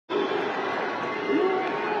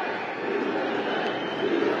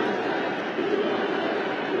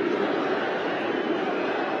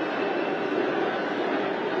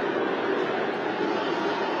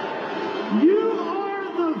You are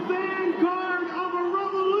the vanguard of a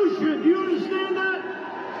revolution. Do you understand that?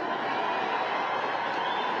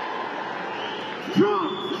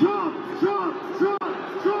 Trump, Trump, Trump, Trump,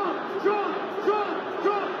 Trump, Trump, Trump,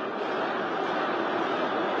 Trump.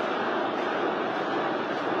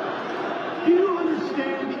 Do you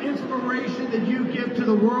understand the inspiration that you give to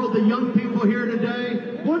the world, the young people here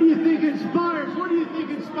today? What do you think inspires? What do you think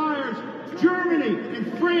inspires Germany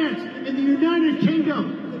and France and the United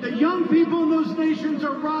Kingdom? The young people in those nations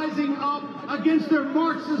are rising up against their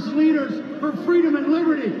Marxist leaders for freedom and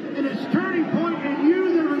liberty, and it's turning point in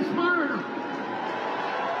you that are inspiring them.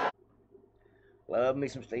 Love me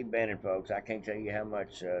some Steve Bannon, folks. I can't tell you how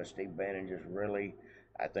much Steve Bannon just really,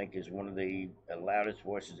 I think, is one of the loudest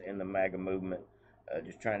voices in the MAGA movement,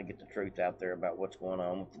 just trying to get the truth out there about what's going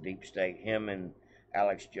on with the deep state. Him and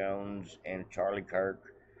Alex Jones and Charlie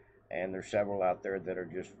Kirk, and there's several out there that are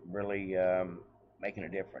just really making a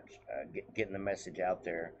difference, getting the message out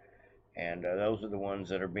there, and those are the ones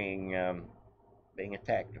that are being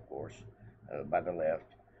attacked, of course, by the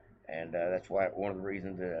left, and that's why one of the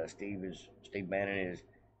reasons that Steve Bannon is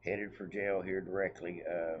headed for jail here directly,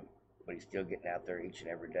 but he's still getting out there each and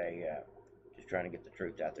every day, just trying to get the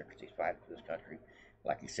truth out there because he's fighting for this country.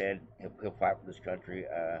 Like he said, he'll fight for this country,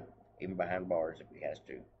 even behind bars if he has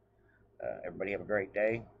to. Everybody have a great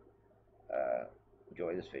day.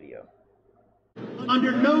 Enjoy this video.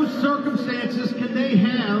 Under no circumstances can they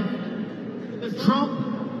have the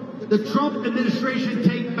Trump administration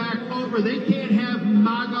take back over. They can't have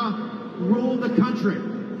MAGA rule the country.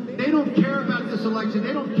 They don't care about this election.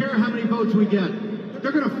 They don't care how many votes we get.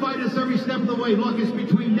 They're going to fight us every step of the way. Look, it's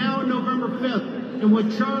between now and November 5th. And what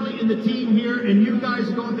Charlie and the team here and you guys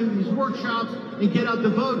are going through these workshops and get out the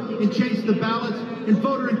vote and chase the ballots, and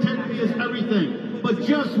voter integrity is everything. But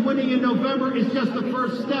just winning in November is just the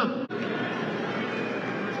first step.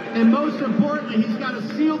 And most importantly, he's got to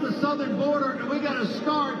seal the southern border, and we got to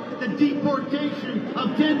start the deportation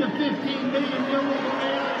of 10 to 15 million illegal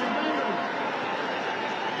alien invaders.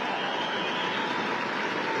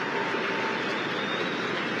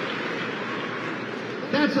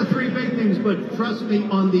 That's the three big things, but trust me,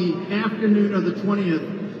 on the afternoon of the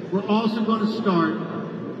 20th, we're also going to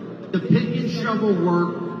start the pick and shovel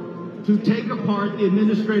work to take apart the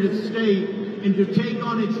administrative state and to take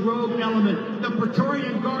on its rogue element, the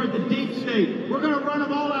Praetorian Guard, the deep state. We're going to run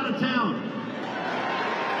them all out of town.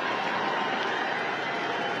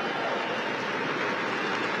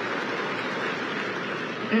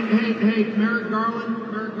 Hey, Merrick Garland,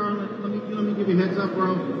 let me give you a heads up,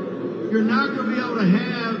 bro. You're not going to be able to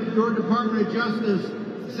have your Department of Justice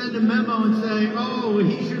send a memo and say, oh,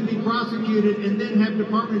 he shouldn't be prosecuted, and then have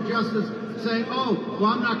Department of Justice say, oh,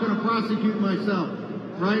 well, I'm not going to prosecute myself.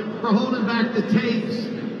 Right? We're holding back the tapes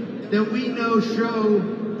that we know show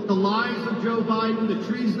the lies of Joe Biden, the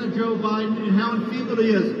treason of Joe Biden, and how enfeebled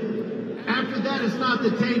he is. After that, it's not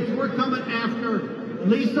the tapes. We're coming after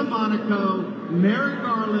Lisa Monaco, Merrick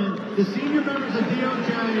Garland, the senior members of DOJ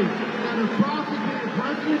that have prosecuted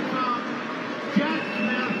President Trump, Jack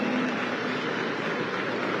Smith.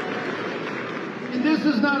 And this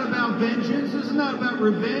is not about vengeance. This is not about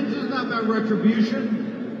revenge. This is not about retribution.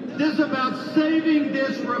 This is about saving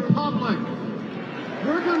this republic.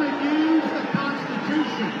 We're going to use the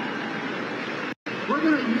Constitution. We're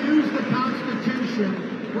going to use the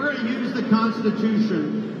Constitution. We're going to use the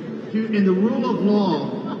Constitution in the rule of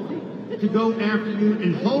law to go after you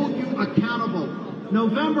and hold you accountable.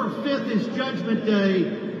 November 5th is Judgment Day.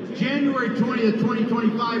 January 20th,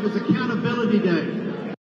 2025 is Accountability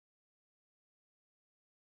Day.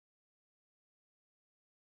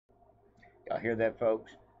 Y'all hear that,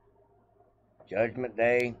 folks? Judgment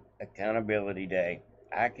Day, Accountability Day.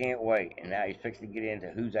 I can't wait. And now he's fixing to get into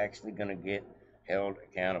who's actually going to get held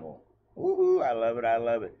accountable. Woohoo, I love it, I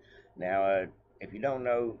love it. Now, if you don't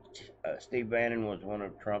know, Steve Bannon was one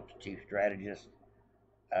of Trump's chief strategists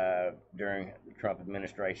during the Trump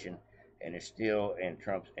administration and is still in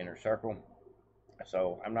Trump's inner circle.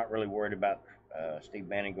 So I'm not really worried about Steve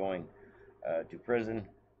Bannon going to prison.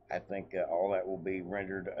 I think all that will be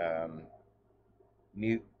rendered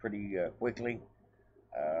mute pretty quickly.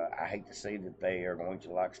 I hate to see that they are going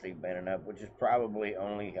to lock Steve Bannon up, which is probably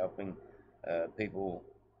only helping people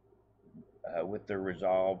with their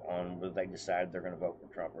resolve on whether they decide they're going to vote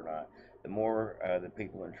for Trump or not. The more the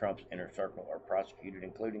people in Trump's inner circle are prosecuted,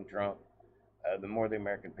 including Trump, the more the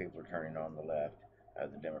American people are turning on the left,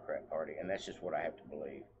 the Democrat Party, and that's just what I have to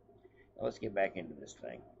believe. Now let's get back into this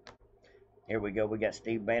thing. Here we go. We got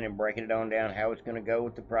Steve Bannon breaking it on down how it's going to go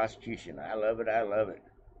with the prosecution. I love it. I love it.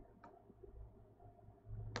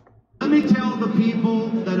 Let me tell the people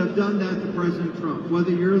that have done that to President Trump,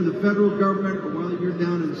 whether you're in the federal government or whether you're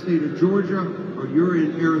down in the state of Georgia or you're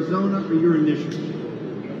in Arizona or you're in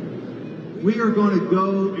Michigan, we are going to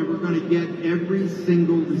go and we're going to get every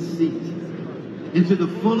single receipt into the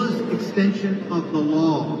fullest extension of the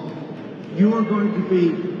law. You are going to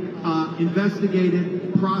be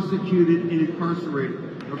investigated, prosecuted, and incarcerated.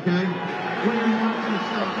 Okay? We are not going to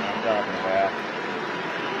stop.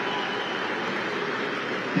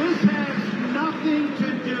 This has nothing to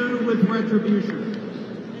do with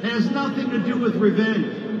retribution. It has nothing to do with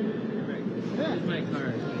revenge.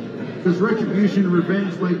 Because retribution and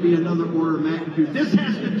revenge might be another order of magnitude. This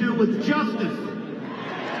has to do with justice.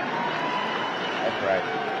 That's right.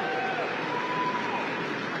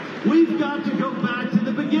 We've got to go back to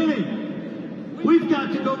the beginning. We've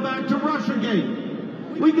got to go back to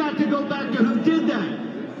Russiagate. We got to go back to who did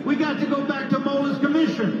that. We got to go back to Mueller's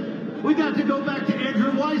commission. We got to go back to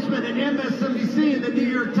Andrew Weissman and MSNBC and the New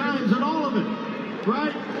York Times and all of it.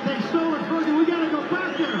 Right? They stole it further. We got to go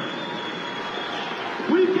back there.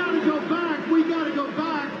 We've got to go back. We got to go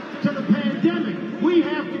back to the pandemic. We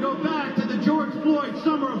have to go back to the George Floyd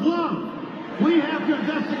Summer of Love. We have to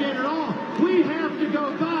investigate it all. We have to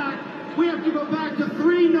go back. We have to go back to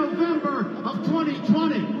 3 November of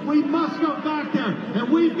 2020. We must go back there. And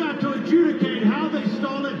we've got to adjudicate how they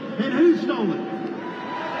stole it and who stole it.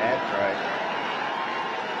 That's right.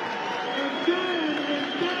 And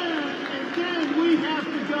then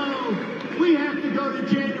we have to go to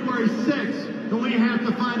January 6th. And we have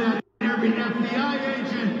to find out every FBI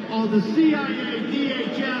agent, all the CIA,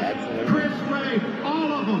 DHS, Chris Wray,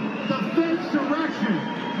 all of them. The fifth insurrection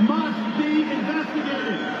must be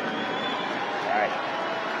investigated. Right.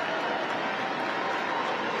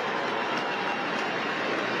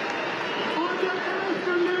 On the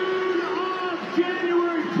afternoon of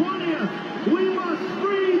January 20th, we must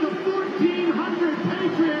free the 1,400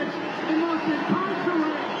 patriots and must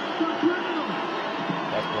incarcerate the criminals.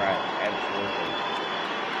 That's right. Absolutely.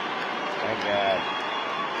 Thank God.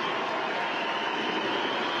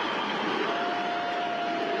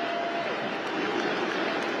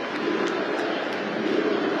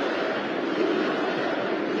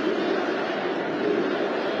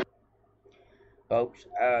 Folks,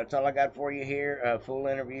 that's all I got for you here. Full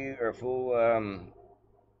interview or full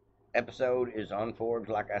episode is on Forbes,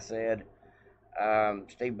 like I said.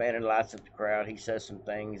 Steve Bannon lights up the crowd. He says some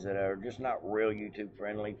things that are just not real YouTube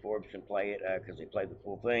friendly. Forbes can play it because they play the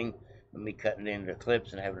full thing. With me cutting it into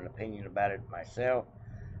clips and having an opinion about it myself,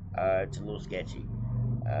 it's a little sketchy.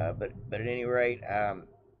 But at any rate,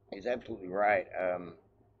 he's absolutely right.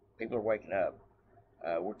 People are waking up.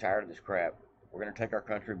 We're tired of this crap. We're going to take our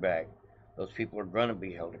country back. Those people are going to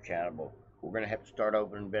be held accountable. We're going to have to start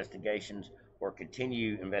open investigations or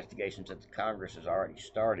continue investigations that the Congress has already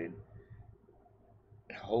started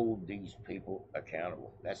and hold these people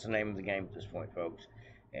accountable. That's the name of the game at this point, folks.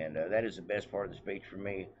 And that is the best part of the speech for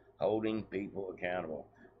me, holding people accountable.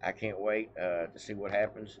 I can't wait to see what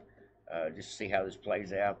happens, just to see how this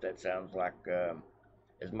plays out. That sounds like,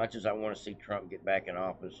 as much as I want to see Trump get back in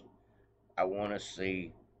office, I want to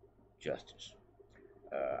see justice.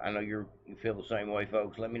 I know you feel the same way,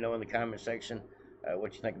 folks. Let me know in the comment section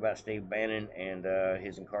what you think about Steve Bannon and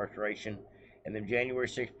his incarceration, and then January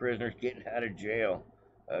 6th prisoners getting out of jail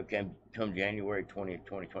come January 20th,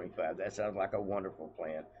 2025. That sounds like a wonderful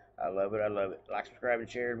plan. I love it. I love it. Like, subscribe, and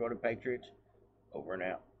share. Vote Patriots. Over and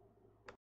out.